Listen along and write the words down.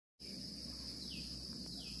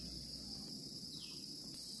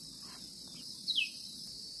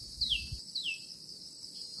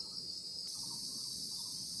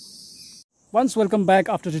Once welcome back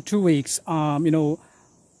after the 2 weeks.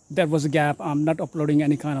 There was a gap. I'm not uploading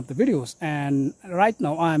any kind of the videos, and right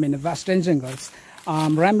now I'm in the Western jungles.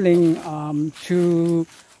 I'm rambling to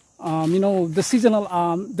the seasonal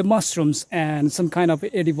the mushrooms and some kind of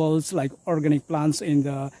edibles like organic plants in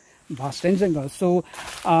the Western jungle. So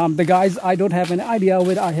the guys, I don't have an idea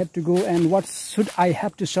where I have to go and what should I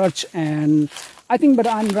have to search, and I think, but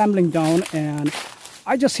I'm rambling down and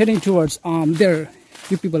I just heading towards there.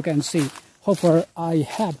 You people can see how far I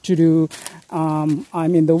have to do. I'm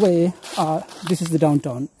in the way. This is the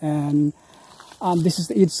downtown, and this is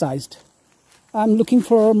the east side. I'm looking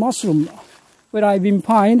for a mushroom where I've been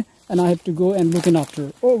pine, and I have to go and looking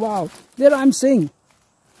after. Oh wow, there I'm seeing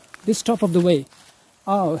this top of the way.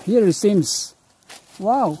 Oh, here it seems.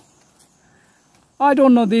 Wow, I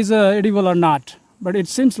don't know these are edible or not, but it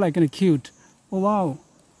seems like a cute. Oh wow,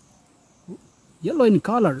 yellow in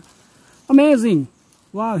color, amazing.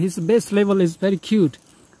 Wow, his base level is very cute.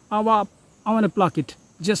 I want to pluck it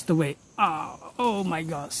just the way. Oh my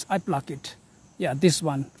gosh, I pluck it. Yeah, this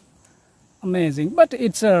one. Amazing. But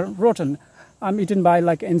it's rotten. I'm eaten by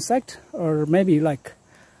like insect, or maybe like,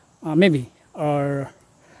 or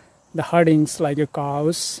the herdings like the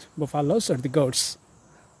cows, buffaloes, or the goats.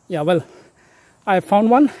 Yeah, well, I found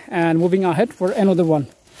one and moving ahead for another one.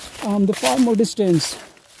 The far more distance.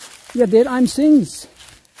 Yeah, there I'm seeing.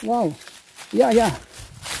 Wow. Yeah.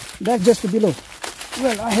 That's just below.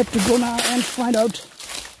 Well, I have to go now and find out.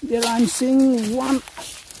 There I'm seeing one,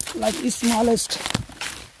 like the smallest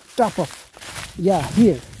top of. Yeah,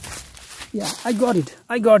 here. Yeah, I got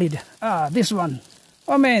it. This one.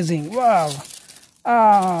 Amazing. Wow.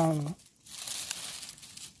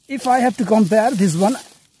 If I have to compare this one,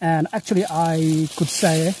 and actually I could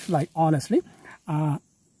say, like honestly,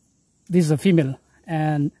 this is a female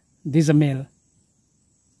and this is a male.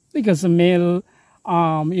 Because the male,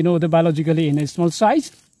 the biologically in a small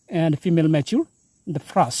size, and female mature, the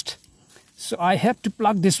frost. So I have to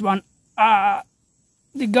pluck this one,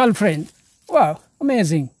 the girlfriend. Wow,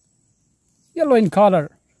 amazing. Yellow in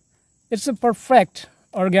color. It's a perfect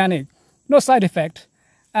organic, no side effect.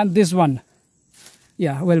 And this one,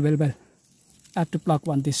 yeah, well. I have to pluck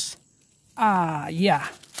one this. Yeah.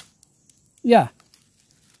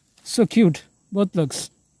 So cute, both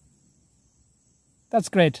looks. That's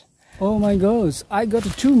great. Oh my gosh, I got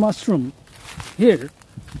 2 mushroom here.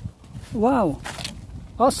 Wow,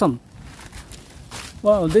 awesome.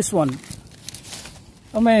 Wow, this one,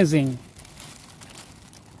 amazing.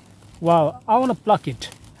 Wow, I want to pluck it.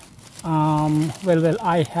 Well,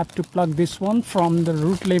 I have to pluck this one from the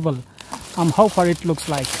root level. How far it looks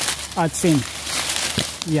like. I've seen.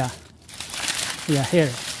 Yeah, here.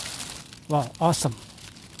 Wow, awesome.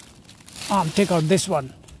 Take out this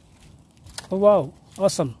one. Oh wow,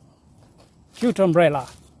 awesome. Cute umbrella.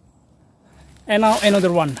 And now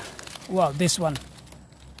another one. Wow, this one.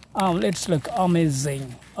 Let's look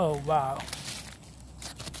amazing. Oh wow.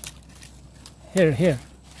 Here.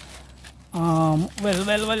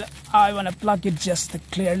 Well, I want to pluck it just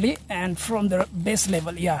clearly and from the base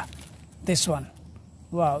level. Yeah, this one.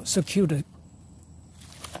 Wow, so cute.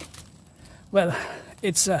 Well,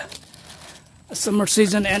 it's a summer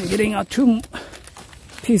season and getting a 2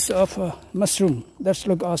 piece of mushroom. That's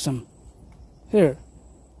look awesome. Here,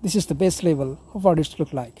 this is the base level. How far does it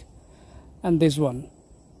look like? And this one,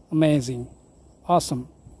 amazing, awesome.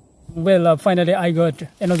 Well, finally I got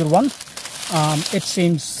another one. It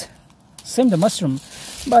seems same the mushroom,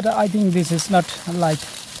 but I think this is not like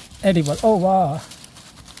edible. Oh wow,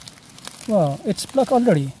 it's plucked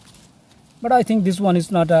already. But I think this one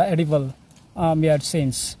is not edible. Yeah, it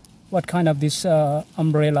seems. What kind of this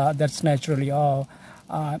umbrella that's naturally?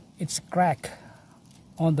 It's crack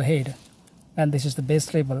on the head, and this is the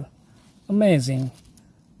base level. Amazing.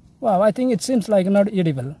 Wow, I think it seems like not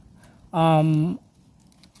edible. I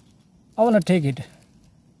want to take it.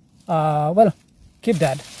 Well, keep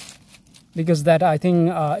that, because that I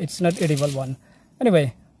think it's not edible one.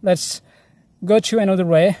 Anyway, let's go to another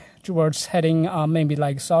way towards heading maybe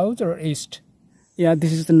like south or east. Yeah,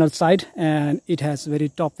 this is the north side, and it has very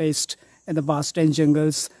topest and the Western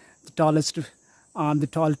jungles, the tallest, the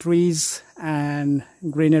tall trees and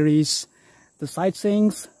greeneries. The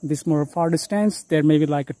sightseeings, this more far distance, there may be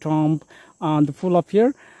like a tomb on the full up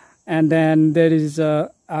here, and then there is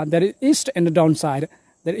east and the downside.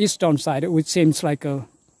 The east downside, which seems like a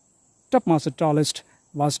topmost, tallest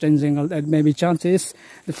Western jungle. That may be chances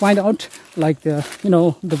to find out like the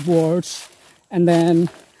the birds, and then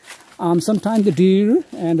sometimes the deer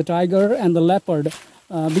and the tiger and the leopard,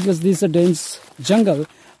 because this is a dense jungle.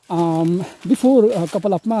 Before a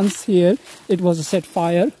couple of months here, it was a set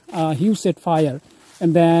fire, huge set fire,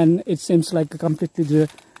 and then it seems like completely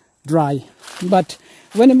dry. But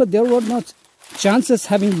whenever there were not chances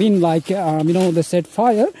having been like they set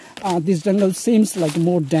fire, this jungle seems like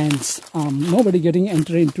more dense, nobody getting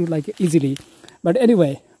enter into like easily. But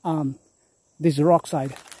anyway, this rock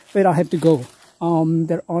side where I have to go,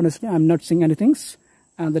 there honestly I'm not seeing anything.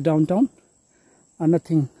 And the downtown,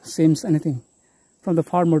 nothing seems anything from the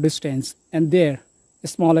far more distance. And there the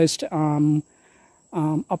smallest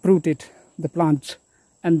uprooted the plant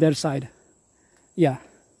and their side, yeah,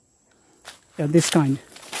 this kind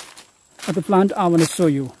of the plant I want to show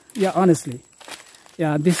you. Yeah, honestly,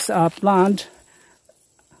 yeah, this plant,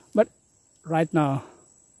 but right now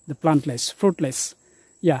the plantless, fruitless.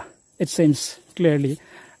 Yeah, it seems clearly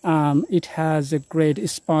it has a great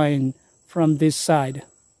spine from this side.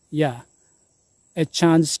 Yeah, a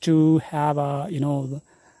chance to have a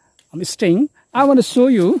sting. I want to show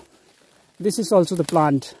you. This is also the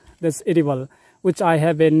plant that's edible, which I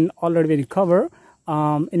have already been covered.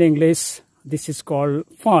 In English, this is called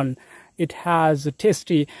fern. It has a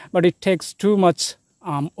tasty, but it takes too much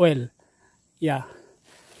oil. Yeah.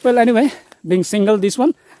 Well, anyway, being single, this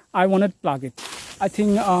one I want to plug it. I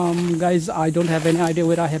think, guys, I don't have any idea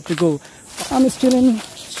where I have to go. I'm still in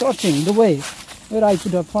searching the way where I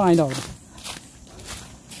could find out.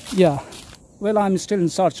 Yeah. Well, I'm still in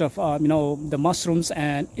search of, the mushrooms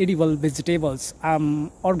and edible vegetables.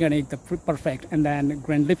 Organic, the perfect, and then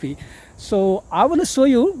green leafy. So I want to show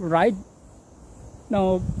you right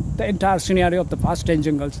now the entire scenario of the vast dense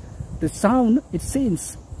jungles. The sound, it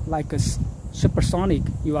seems like a supersonic.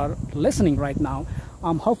 You are listening right now.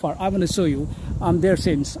 How far? I want to show you. There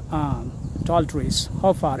seems tall trees.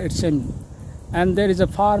 How far? It seems, and there is a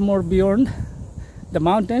far more beyond the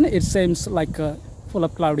mountain. It seems like full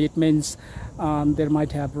of cloudy. It means there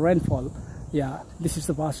might have rainfall. Yeah, this is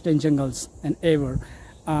the vast dense jungles and ever.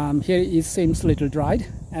 Here it seems little dried,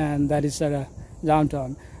 and that is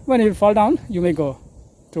downtown. When you fall down, you may go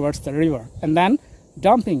towards the river and then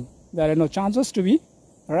dumping. There are no chances to be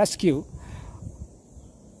rescued.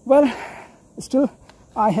 Well, still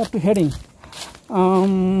I have to heading.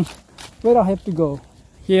 Where I have to go?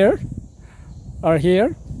 Here or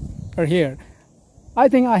here or here? I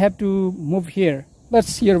think I have to move here.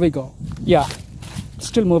 Here we go. Yeah,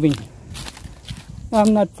 still moving. I've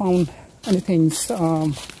not found anything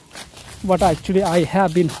what actually I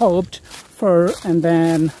have been hoped for, and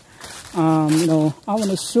then I want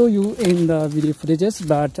to show you in the video footages,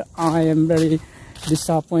 but I am very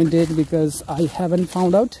disappointed because I haven't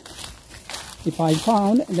found out. If I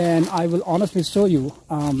found, then I will honestly show you.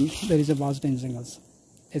 There is a vast dense jungles,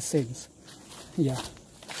 it seems. Yeah,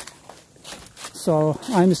 so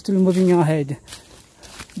I'm still moving ahead.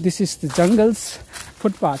 This is the jungle's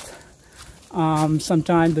footpath.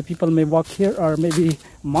 Sometimes the people may walk here, or maybe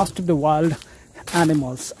most of the wild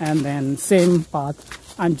animals, and then same path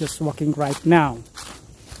I'm just walking right now,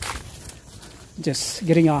 just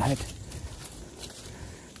getting ahead.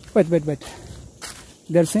 Wait,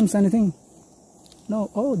 there seems anything?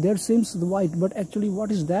 No. Oh, there seems the white, but actually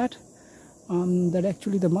what is that? That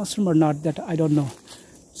actually the mushroom or not, that I don't know.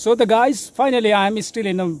 So the guys, finally I'm still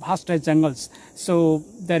in the vast jungles, so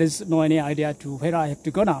there is no any idea to where I have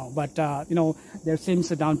to go now. But there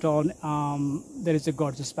seems a downtown, there is a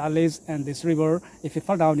gorgeous palace and this river. If you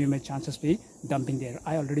fall down, you may chances be dumping there.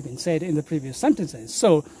 I already been said in the previous sentences.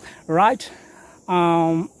 So right,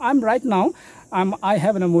 I'm right now, I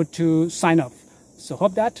have in a mood to sign off. So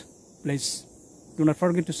hope that, please do not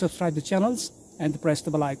forget to subscribe the channels and press the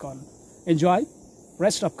bell icon. Enjoy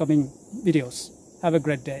rest upcoming videos. Have a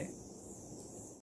great day.